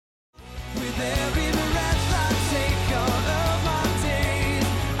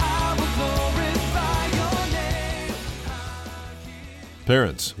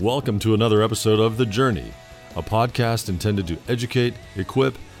Parents, welcome to another episode of The Journey, a podcast intended to educate,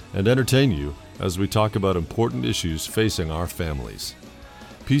 equip, and entertain you as we talk about important issues facing our families.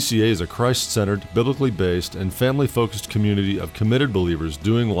 PCA is a Christ-centered, biblically based, and family-focused community of committed believers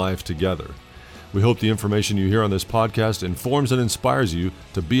doing life together. We hope the information you hear on this podcast informs and inspires you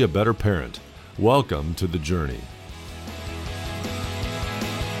to be a better parent. Welcome to The Journey.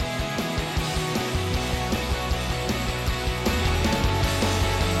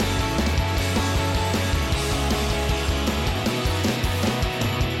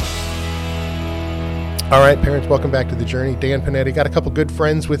 All right, parents, welcome back to The Journey. Dan Panetti, got a couple good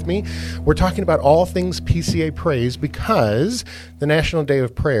friends with me. We're talking about all things PCA Praise because the National Day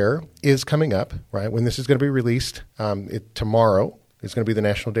of Prayer is coming up, right? When this is going to be released, tomorrow is going to be the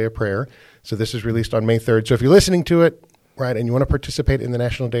National Day of Prayer. So this is released on May 3rd. So if you're listening to it, right, and you want to participate in the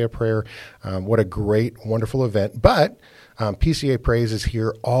National Day of Prayer, what a great, wonderful event. But PCA Praise is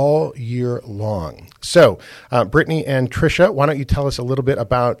here all year long. So, Brittany and Tricia, why don't you tell us a little bit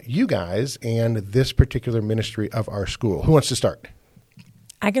about you guys and this particular ministry of our school? Who wants to start?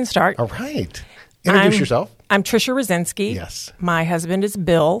 I can start. All right. Introduce yourself. I'm Tricia Rosinski. Yes. My husband is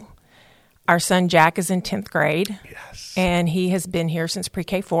Bill. Our son Jack is in 10th grade. Yes. And he has been here since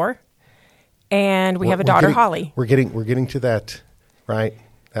pre-K 4. And we have a daughter, Holly. We're getting to that, right?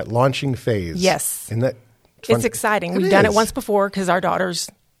 That launching phase. Yes. And that it's exciting. We've done it once before because our daughter's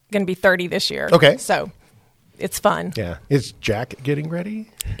going to be 30 this year. Okay. So it's fun. Yeah. Is Jack getting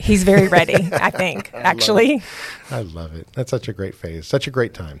ready? He's very ready, I think, actually. I love it. That's such a great phase. Such a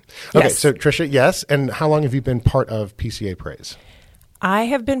great time. Okay. Yes. So Tricia, yes. And how long have you been part of PCA Praise? I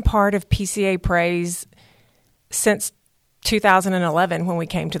have been part of PCA Praise since 2011 when we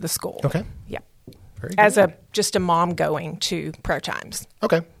came to the school. Okay. Yeah. Very good. As just a mom going to prayer times.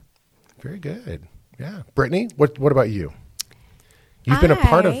 Okay. Very good. Yeah. Brittany, what about you? You've been a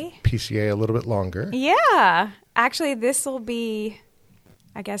part of PCA a little bit longer. Yeah. Actually, this will be,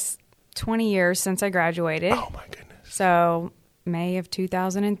 I guess, 20 years since I graduated. Oh, my goodness. So May of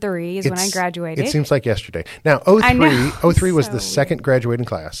 2003 is when I graduated. It seems like yesterday. Now, 03 was the second graduating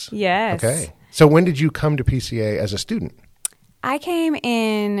class. Yes. Okay. So when did you come to PCA as a student? I came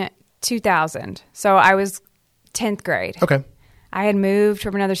in 2000. So I was 10th grade. Okay. I had moved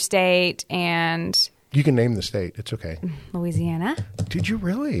from another state and... You can name the state. It's okay. Louisiana. Did you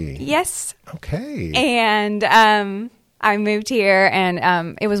really? Yes. Okay. And I moved here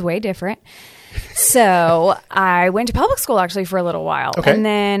and it was way different. So I went to public school actually for a little while. Okay. And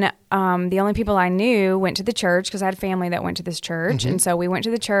then the only people I knew went to the church because I had family that went to this church. Mm-hmm. And so we went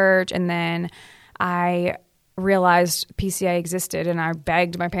to the church and then I realized PCA existed and I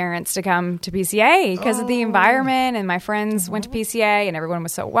begged my parents to come to PCA because of the environment, and my friends went to PCA and everyone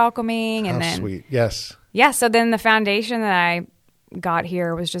was so welcoming. And How then sweet. Yes. Yeah, so then the foundation that I got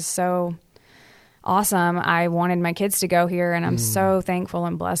here was just so awesome. I wanted my kids to go here and I'm so thankful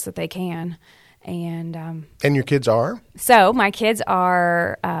and blessed that they can. And your kids are? So my kids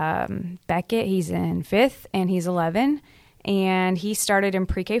are Beckett, he's in 5th and he's 11, and he started in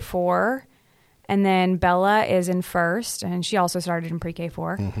pre-K 4. And then Bella is in 1st, and she also started in pre-K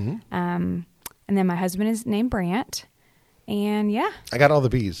 4. Mm-hmm. And then my husband is named Brant. And yeah. I got all the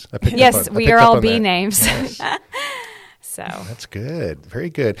B's. Yes, we are all B names. Yes. So that's good. Very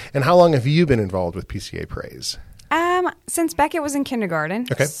good. And how long have you been involved with PCA Praise? Since Beckett was in kindergarten.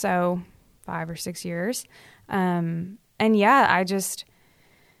 Okay. So 5 or 6 years. And yeah,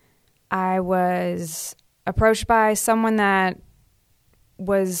 I was approached by someone that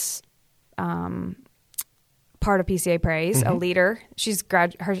was part of PCA Praise, a leader.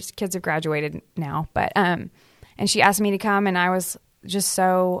 Her kids have graduated now, but and she asked me to come, and I was just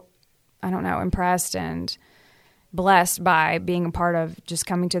so, I don't know, impressed and blessed by being a part of just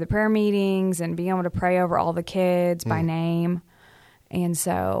coming to the prayer meetings and being able to pray over all the kids by name. And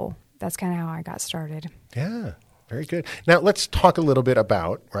so that's kind of how I got started. Yeah. Very good. Now let's talk a little bit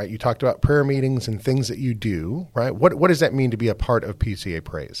about, right, you talked about prayer meetings and things that you do, right? What does that mean to be a part of PCA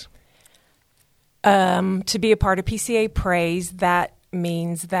Praise? To be a part of PCA Praise, that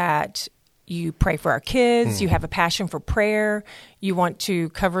means that you pray for our kids, you have a passion for prayer, you want to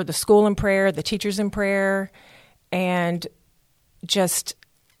cover the school in prayer, the teachers in prayer, and just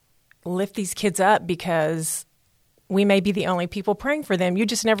lift these kids up because we may be the only people praying for them. You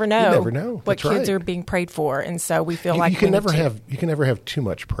just never know. You never know. What That's kids right. are being prayed for, and so we feel like you can never have too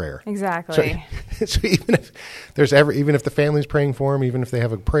much prayer. Exactly. So even if even if the family's praying for them, even if they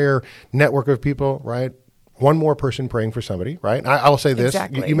have a prayer network of people, right? One more person praying for somebody, right? I will say this: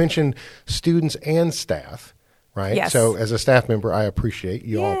 Exactly. you mentioned students and staff. right? Yes. So as a staff member, I appreciate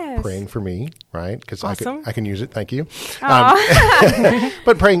you all Yes. praying for me, right? Because Awesome. I can use it. Thank you. Aw.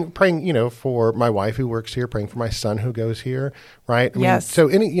 But praying, for my wife who works here, praying for my son who goes here, right? I mean, Yes. so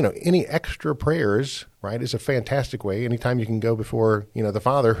any extra prayers, right, is a fantastic way. Anytime you can go before, the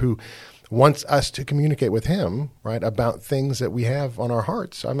Father who wants us to communicate with him, right, about things that we have on our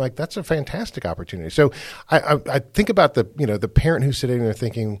hearts. I'm like, that's a fantastic opportunity. So I think about the parent who's sitting there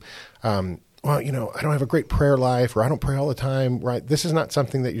thinking, well, I don't have a great prayer life, or I don't pray all the time, right? This is not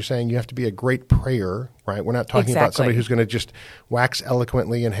something that you're saying you have to be a great prayer, right? We're not talking about somebody Exactly. who's going to just wax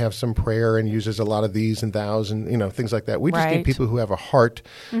eloquently and have some prayer and uses a lot of these and thous and, things like that. We just need Right. people who have a heart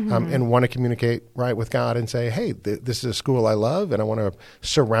and want to communicate, right, with God and say, hey, this is a school I love and I want to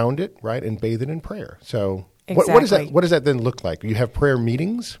surround it, right, and bathe it in prayer. So what Exactly. does that then look like? You have prayer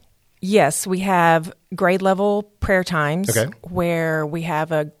meetings? Yes, we have grade level prayer times Okay. where we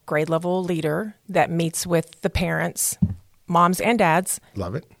have a grade level leader that meets with the parents, moms and dads,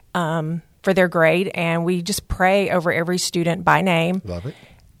 Love it. for their grade, and we just pray over every student by name. Love it.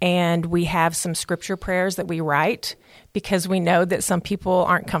 And we have some scripture prayers that we write because we know that some people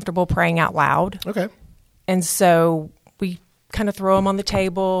aren't comfortable praying out loud. Okay. And so we kind of throw them on the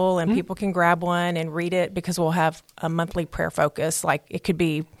table and people can grab one and read it because we'll have a monthly prayer focus. Like it could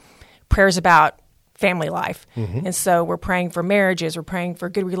be prayers about family life. And so we're praying for marriages, we're praying for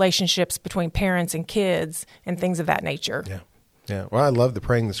good relationships between parents and kids and things of that nature. Yeah. Yeah. Well, I love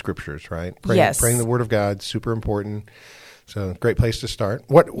praying the scriptures, right? Yes. Praying the word of God, super important. So great place to start.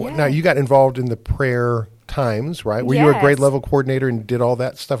 What now you got involved in the prayer times, right? Were you a grade Yes. level coordinator and did all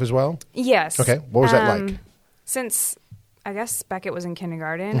that stuff as well? Yes. Okay. What was that like? Since I guess Beckett was in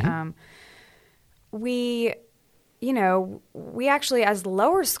kindergarten, we actually, as the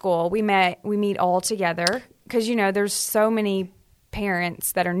lower school, we meet all together because, there's so many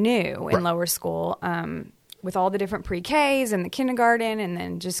parents that are new in Right. lower school, with all the different pre-Ks and the kindergarten and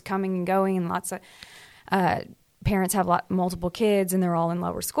then just coming and going, and lots of parents have multiple kids and they're all in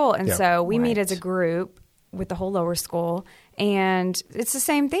lower school. And Yeah. so we meet Right. as a group with the whole lower school, and it's the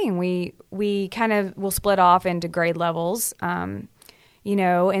same thing. We kind of will split off into grade levels, and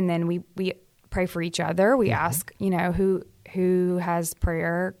then we pray for each other. We ask, who has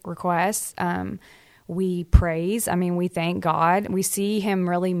prayer requests. We praise. I mean, we thank God. We see him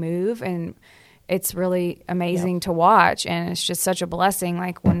really move, and it's really amazing to watch. And it's just such a blessing.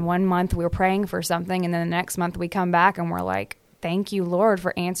 Like when one month we're praying for something and then the next month we come back and we're like, thank you, Lord,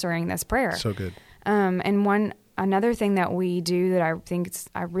 for answering this prayer. So good. And another thing that we do that I think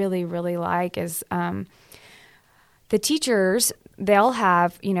I really, really like is the teachers, they'll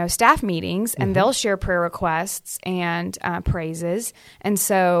have, staff meetings and they'll share prayer requests and praises. And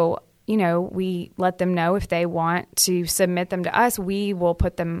so, we let them know if they want to submit them to us. We will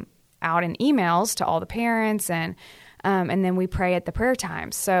put them out in emails to all the parents, and then we pray at the prayer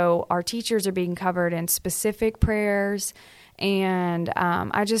time. So our teachers are being covered in specific prayers. And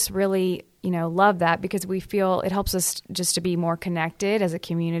I just really, love that because we feel it helps us just to be more connected as a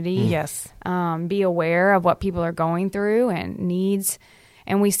community. Yes. Be aware of what people are going through and needs.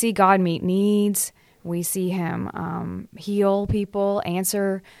 And we see God meet needs. We see him heal people,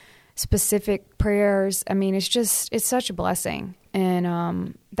 answer specific prayers. I mean, it's such a blessing.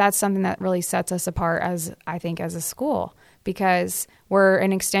 And that's something that really sets us apart as a school, because we're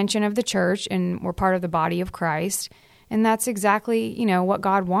an extension of the church and we're part of the body of Christ. And that's exactly, what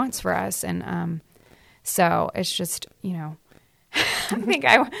God wants for us. And so it's just, I think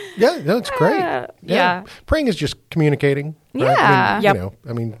Yeah, no, it's great. yeah. Praying is just communicating. Right? Yeah.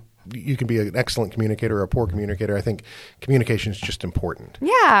 I mean, you can be an excellent communicator or a poor communicator. I think communication is just important.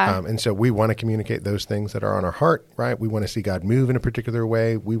 Yeah. And so we want to communicate those things that are on our heart, right? We want to see God move in a particular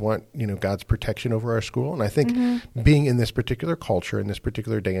way. We want, God's protection over our school. And I think being in this particular culture, in this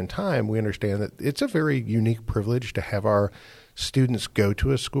particular day and time, we understand that it's a very unique privilege to have our students go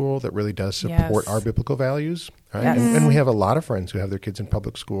to a school that really does support Yes. our biblical values. Right? Yes. And we have a lot of friends who have their kids in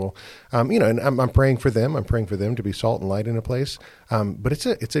public school, and I'm praying for them. I'm praying for them to be salt and light in a place. But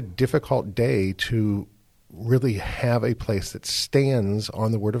it's a difficult day to really have a place that stands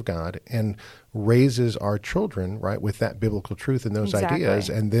on the Word of God and raises our children, right, with that biblical truth and those Exactly. ideas,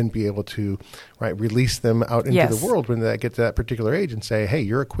 and then be able to, right, release them out into Yes. the world when they get to that particular age and say, hey,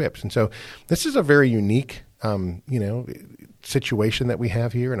 you're equipped. And so this is a very unique, situation that we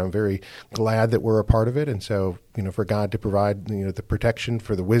have here, and I'm very glad that we're a part of it. And so, for God to provide, the protection,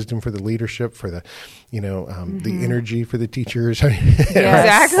 for the wisdom, for the leadership, for the, the energy for the teachers,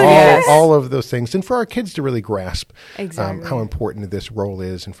 Exactly. all of those things, and for our kids to really grasp Exactly. how important this role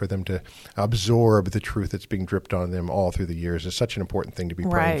is, and for them to absorb the truth that's being dripped on them all through the years is such an important thing to be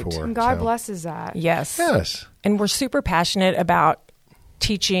praying Right. for. And God So, blesses that. Yes. Yes. And we're super passionate about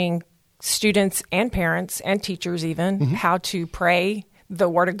teaching students and parents and teachers even how to pray the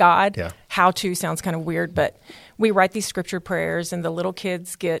Word of God. Yeah. How to sounds kind of weird, but we write these scripture prayers and the little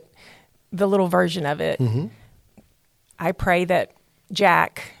kids get the little version of it. I pray that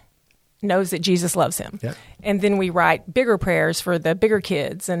Jack knows that Jesus loves him. Yeah. And then we write bigger prayers for the bigger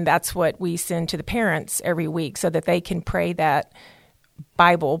kids, and that's what we send to the parents every week so that they can pray that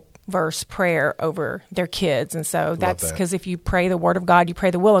Bible verse prayer over their kids. And so that's that. because if you pray the Word of God, you pray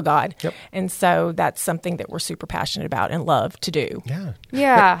the will of God. Yep. And so that's something that we're super passionate about and love to do. Yeah.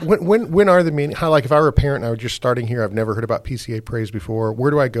 Yeah. When are the meetings? How, like, if I were a parent and I was just starting here, I've never heard about PCA Praise before, where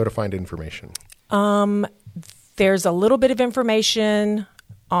do I go to find information? There's a little bit of information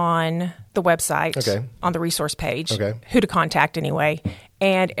on the website, Okay. on the resource page, Okay. who to contact anyway.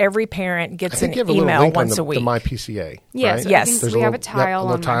 And every parent I gets think an you have a little email link once on a week. the My PCA. Yes, right? I Yes. think There's we have little- a tile a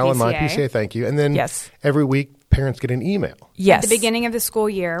little on tile on My PCA. Thank you. And then Yes. every week, parents get an email. Yes. At the beginning of the school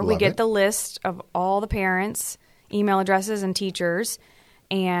year, we Love get it. the list of all the parents, email addresses, and teachers.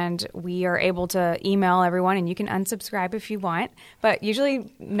 And we are able to email everyone, and you can unsubscribe if you want. But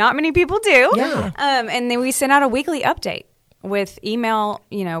usually not many people do. Yeah. And then we send out a weekly update with email,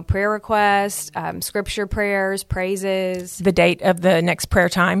 prayer requests, scripture prayers, praises. The date of the next prayer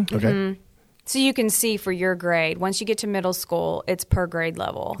time. Okay. So you can see for your grade. Once you get to middle school, it's per grade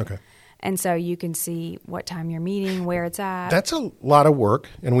level. Okay. And so you can see what time you're meeting, where it's at. That's a lot of work,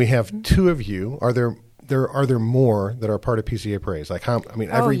 and we have two of you. Are there more that are part of PCA Praise? Like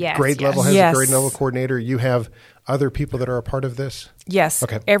every yes, grade yes. level has Yes. a grade level coordinator. You have other people that are a part of this? Yes.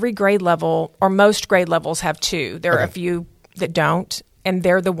 Okay. Every grade level, or most grade levels, have two. There are a Okay. few that don't, and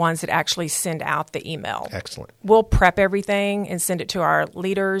they're the ones that actually send out the email. Excellent. We'll prep everything and send it to our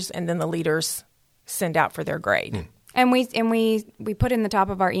leaders, and then the leaders send out for their grade. And we put in the top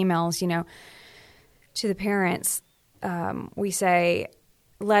of our emails, to the parents, we say,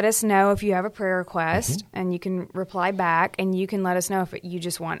 let us know if you have a prayer request, and you can reply back, and you can let us know if you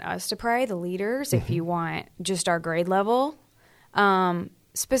just want us to pray, the leaders, if you want just our grade level,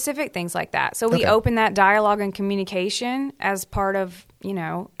 specific things like that. So we Okay. open that dialogue and communication as part of,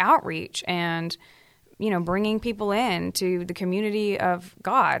 outreach and, bringing people in to the community of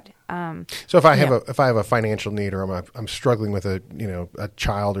God. So if I have a financial need, or I'm struggling with a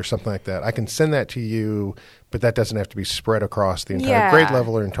child or something like that, I can send that to you, but that doesn't have to be spread across the entire Yeah. grade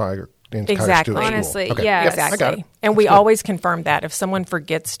level or entire Exactly. student Honestly, school. Okay. yes. Yep, Exactly. I got it. And we always confirm that. If someone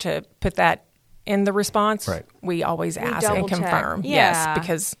forgets to put that in the response, Right. we always ask double and check. confirm. Yeah. Yes,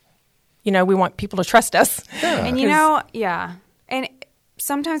 because, we want people to trust us. Yeah. And and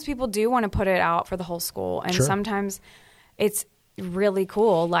sometimes people do want to put it out for the whole school, and Sure. sometimes it's really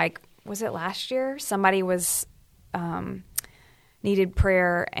cool. Like, was it last year? Somebody was needed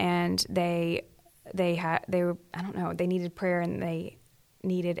prayer, and they needed prayer, and they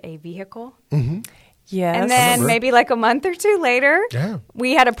needed a vehicle. Yes. And then remember. maybe like a month or two later, Yeah.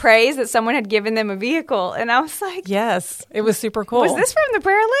 we had a praise that someone had given them a vehicle, and I was like, Yes. It was super cool. was this from the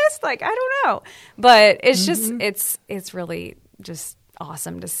prayer list? Like, I don't know. But it's just, it's really just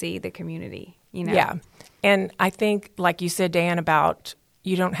awesome to see the community, Yeah. And I think, like you said, Dan, about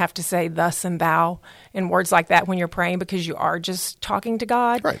you don't have to say thus and thou and words like that when you're praying, because you are just talking to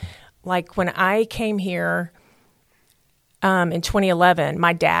God. Right. Like when I came here in 2011,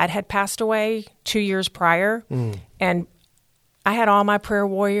 my dad had passed away 2 years prior. And I had all my prayer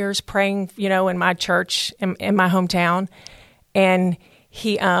warriors praying, in my church, in my hometown. And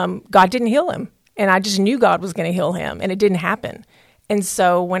God didn't heal him. And I just knew God was going to heal him, and it didn't happen. And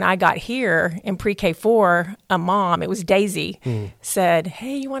so when I got here in pre-K 4, a mom, it was Daisy, said,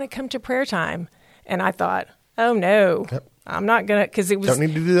 "Hey, you want to come to prayer time?" And I thought, "Oh no, I'm not gonna," because it was Don't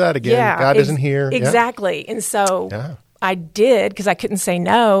need to do that again. Yeah, God isn't here. Yeah. Exactly. And so I did, because I couldn't say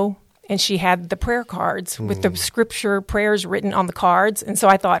no. And she had the prayer cards with the scripture prayers written on the cards. And so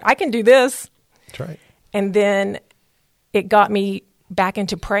I thought, I can do this. That's right. And then it got me back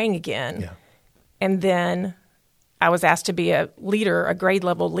into praying again. Yeah. And then I was asked to be a leader, a grade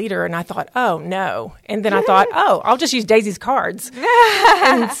level leader. And I thought, oh, no. And then I thought, oh, I'll just use Daisy's cards.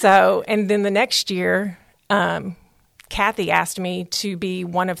 and then the next year, Kathy asked me to be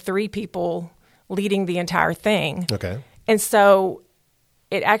one of 3 people leading the entire thing. Okay. And so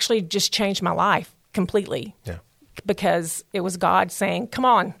it actually just changed my life completely. Yeah. because it was God saying, come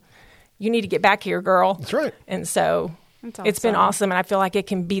on, you need to get back here, girl. That's right. And so it's been awesome. And I feel like it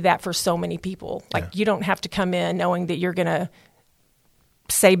can be that for so many people. Like you don't have to come in knowing that you're going to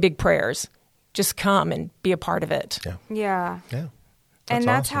say big prayers. Just come and be a part of it. Yeah. And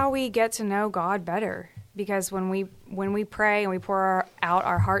that's awesome. How we get to know God better. Because when we pray and we pour out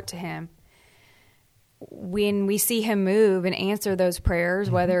our heart to him, when we see him move and answer those prayers,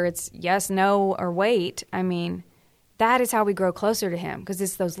 whether it's yes, no, or wait, I mean, that is how we grow closer to him, because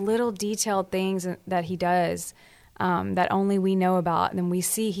it's those little detailed things that he does that only we know about. And then we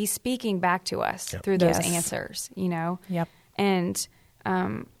see he's speaking back to us through those answers, you know? Yep. And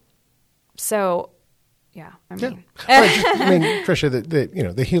so, yeah, I mean.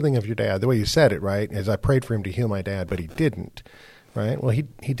 Tricia, the healing of your dad, the way you said it, right, is I prayed for him to heal my dad, but he didn't. Right. Well,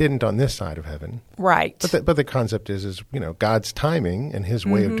 he didn't on this side of heaven. Right. But the concept is God's timing and his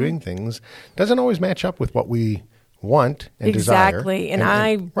way of doing things doesn't always match up with what we want and desire. Exactly. And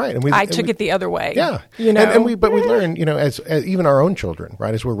I took it the other way. Yeah. But we learn, as even our own children,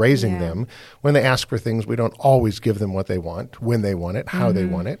 right, as we're raising them, when they ask for things, we don't always give them what they want, when they want it, how they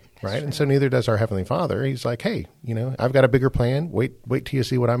want it. Right. And so neither does our Heavenly Father. He's like, hey, I've got a bigger plan. Wait till you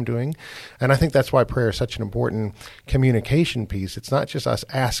see what I'm doing. And I think that's why prayer is such an important communication piece. It's not just us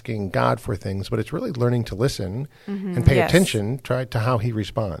asking God for things, but it's really learning to listen and pay attention to how he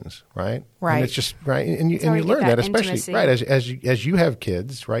responds. Right. Right. And it's just right. And you learn that, especially intimacy. Right. As you have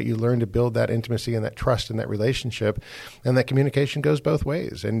kids, right, you learn to build that intimacy and that trust and that relationship, and that communication goes both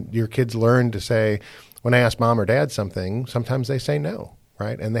ways. And your kids learn to say, when I ask mom or dad something, sometimes they say no.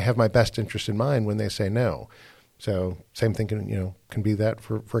 Right, and they have my best interest in mind when they say no. So same thing can be that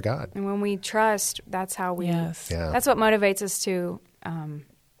for God. And when we trust, that's how we. Yes. Yeah. That's what motivates us to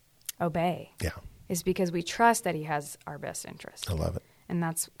obey. Yeah. Is because we trust that he has our best interest. I love it. And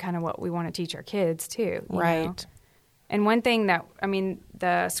that's kind of what we want to teach our kids too. Right. Know? And one thing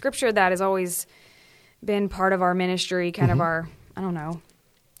the scripture that has always been part of our ministry, kind of our, I don't know.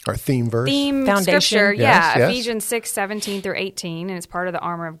 Our theme verse. Foundation. Scripture, yes. Ephesians 6:17-18, and it's part of the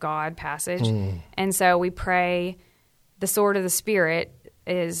armor of God passage. And so we pray the sword of the Spirit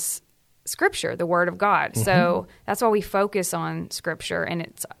is Scripture, the Word of God. So that's why we focus on Scripture, and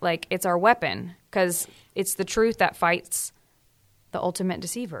it's our weapon, because it's the truth that fights the ultimate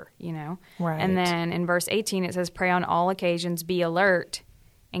deceiver, Right. And then in verse 18 it says, pray on all occasions, be alert,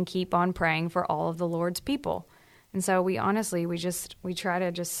 and keep on praying for all of the Lord's people. And so we try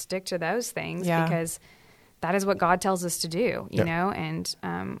to just stick to those things because that is what God tells us to do, you know, and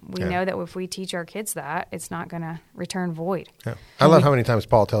we know that if we teach our kids that, it's not going to return void. Yeah. I love how many times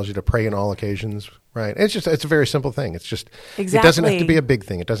Paul tells you to pray in all occasions, right? It's a very simple thing. It's just, Exactly. It doesn't have to be a big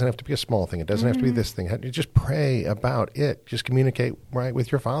thing. It doesn't have to be a small thing. It doesn't have to be this thing. You just pray about it. Just communicate, right,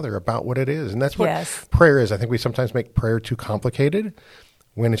 with your Father about what it is. And that's what prayer is. I think we sometimes make prayer too complicated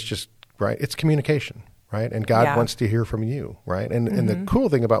when it's just, right, it's communication. Right, and God wants to hear from you, right? And the cool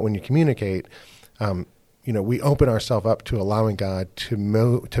thing about when you communicate, we open ourselves up to allowing God to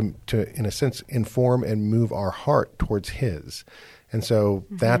move, to in a sense inform and move our heart towards His, and so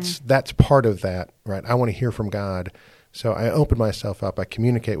that's part of that, right? I want to hear from God, so I open myself up, I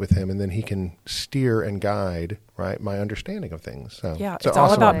communicate with Him, and then He can steer and guide, right, my understanding of things. So it's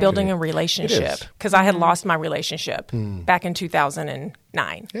all about building a relationship, because I had lost my relationship back in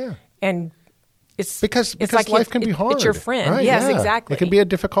 2009. Yeah, and it's because like life can be hard. It's your friend. Right? Yes, exactly. It can be a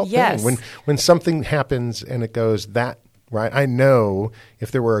difficult thing. When something happens and it goes that, right? I know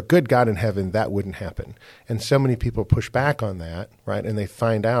if there were a good God in heaven, that wouldn't happen. And so many people push back on that, right? And they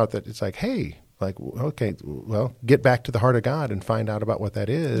find out that it's like, hey, okay, well, get back to the heart of God and find out about what that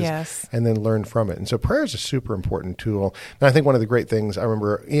is, and then learn from it. And so prayer is a super important tool. And I think one of the great things, I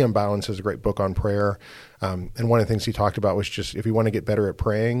remember Ian Bowens has a great book on prayer, and one of the things he talked about was just, if you want to get better at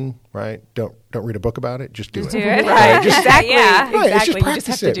praying, right, don't read a book about it, just do it. Right, exactly. Right, it's just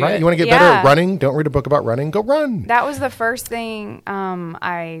practice it, right? You want to get better at running, don't read a book about running, go run. That was the first thing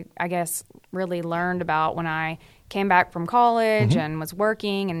I guess really learned about when I came back from college and was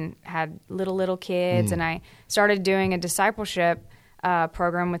working and had little kids, and I started doing a discipleship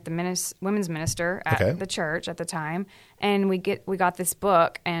program with the women's minister at the church at the time, and we got this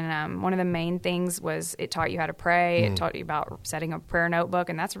book, and one of the main things was it taught you how to pray. It taught you about setting a prayer notebook,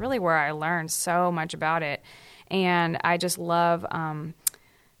 and that's really where I learned so much about it. And I just love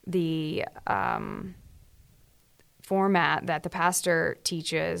the format that the pastor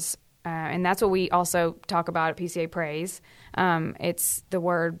teaches. And that's what we also talk about at PCA Praise. It's the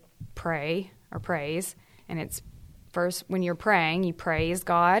word pray or praise. And it's first, when you're praying, you praise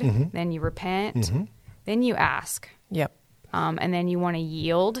God, then you repent, then you ask. Yep. And then you want to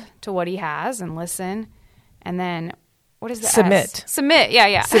yield to what He has and listen. And then what is the Submit. S? Submit.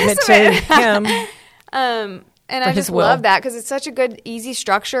 Yeah. Submit to him. And I his just will. love that because it's such a good, easy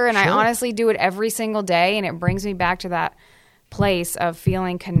structure. And I Sure. honestly do it every single day. And it brings me back to that place of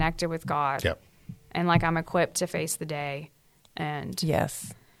feeling connected with God. Yep. And like I'm equipped to face the day. And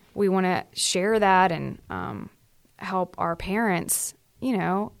Yes. we want to share that and help our parents,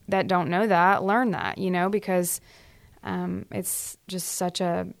 that don't know that, learn that, because it's just such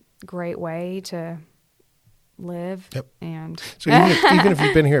a great way to live. Yep. And So even if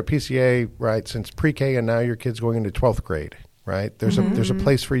you've been here at PCA, right, since pre-K and now your kid's going into 12th grade, right? There's a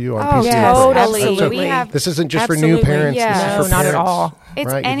place for you on Oh, PCA. yes, totally. absolutely. We have, This isn't just for Absolutely. new parents. Yeah. This is No, for not at parents, all.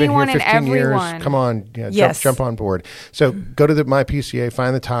 It's right? anyone You've been and here 15 everyone. Years. Come on, Yes. jump on board. So go to my PCA,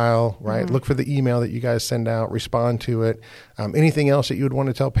 find the tile, right? Look for the email that you guys send out, respond to it. Anything else that you would want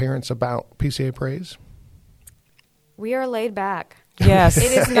to tell parents about PCA Praise? we are laid back. Yes. It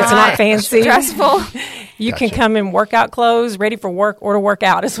is It's not fancy. stressful. You can Gotcha. come in workout clothes, ready for work or to work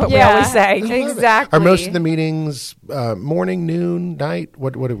out, is what we always say. Exactly. Are most of the meetings morning, noon, night?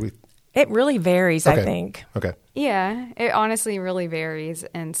 What do we? It really varies, Okay. I think. Okay. Yeah, it honestly really varies.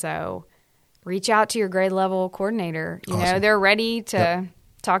 And so reach out to your grade level coordinator. You know, Awesome. they're ready to Yep.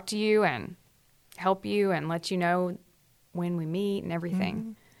 talk to you and help you and let you know when we meet and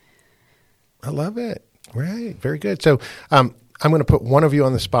everything. I love it. Right. Very good. So I'm going to put one of you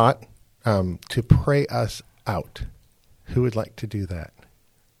on the spot to pray us out. Who would like to do that?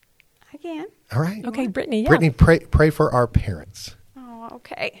 I can. All right. Okay, Brittany, yeah. Brittany, pray for our parents. Oh,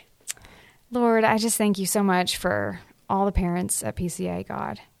 okay. Lord, I just thank you so much for all the parents at PCA,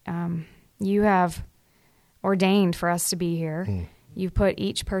 God. You have ordained for us to be here. You've put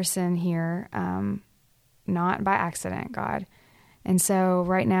each person here, not by accident, God. And so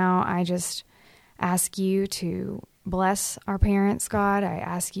right now, I just ask you to bless our parents, God. I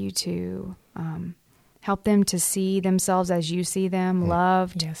ask you to help them to see themselves as you see them,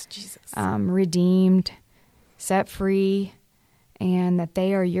 loved, Yes, Jesus. redeemed, set free, and that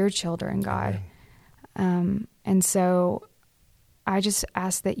they are your children, God. And so I just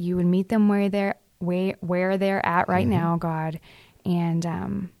ask that you would meet them where they're at right now, God,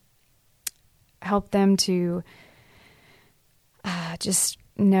 and help them to just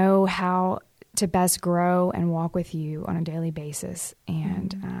know how to best grow and walk with you on a daily basis,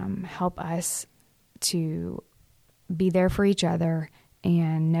 and help us to be there for each other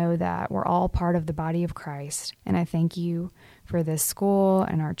and know that we're all part of the body of Christ. And I thank you for this school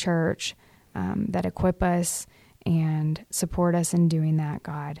and our church that equip us and support us in doing that,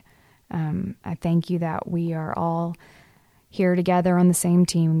 God. I thank you that we are all here together on the same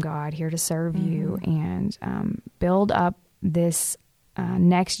team, God, here to serve you and build up this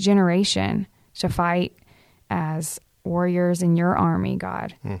next generation to fight as warriors in your army,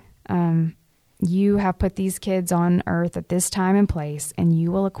 God. You have put these kids on earth at this time and place, and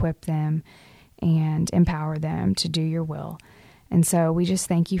you will equip them and empower them to do your will. And so we just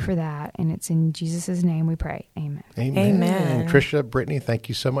thank you for that. And it's in Jesus' name we pray. Amen. Amen. Amen. Tricia, Brittany, thank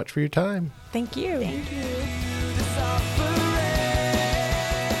you so much for your time. Thank you. Thank you.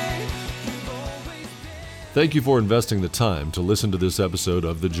 Thank you for investing the time to listen to this episode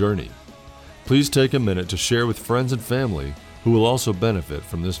of The Journey. Please take a minute to share with friends and family who will also benefit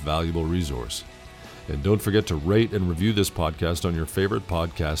from this valuable resource. And don't forget to rate and review this podcast on your favorite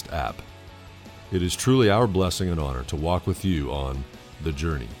podcast app. It is truly our blessing and honor to walk with you on The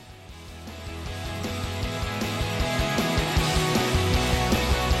Journey.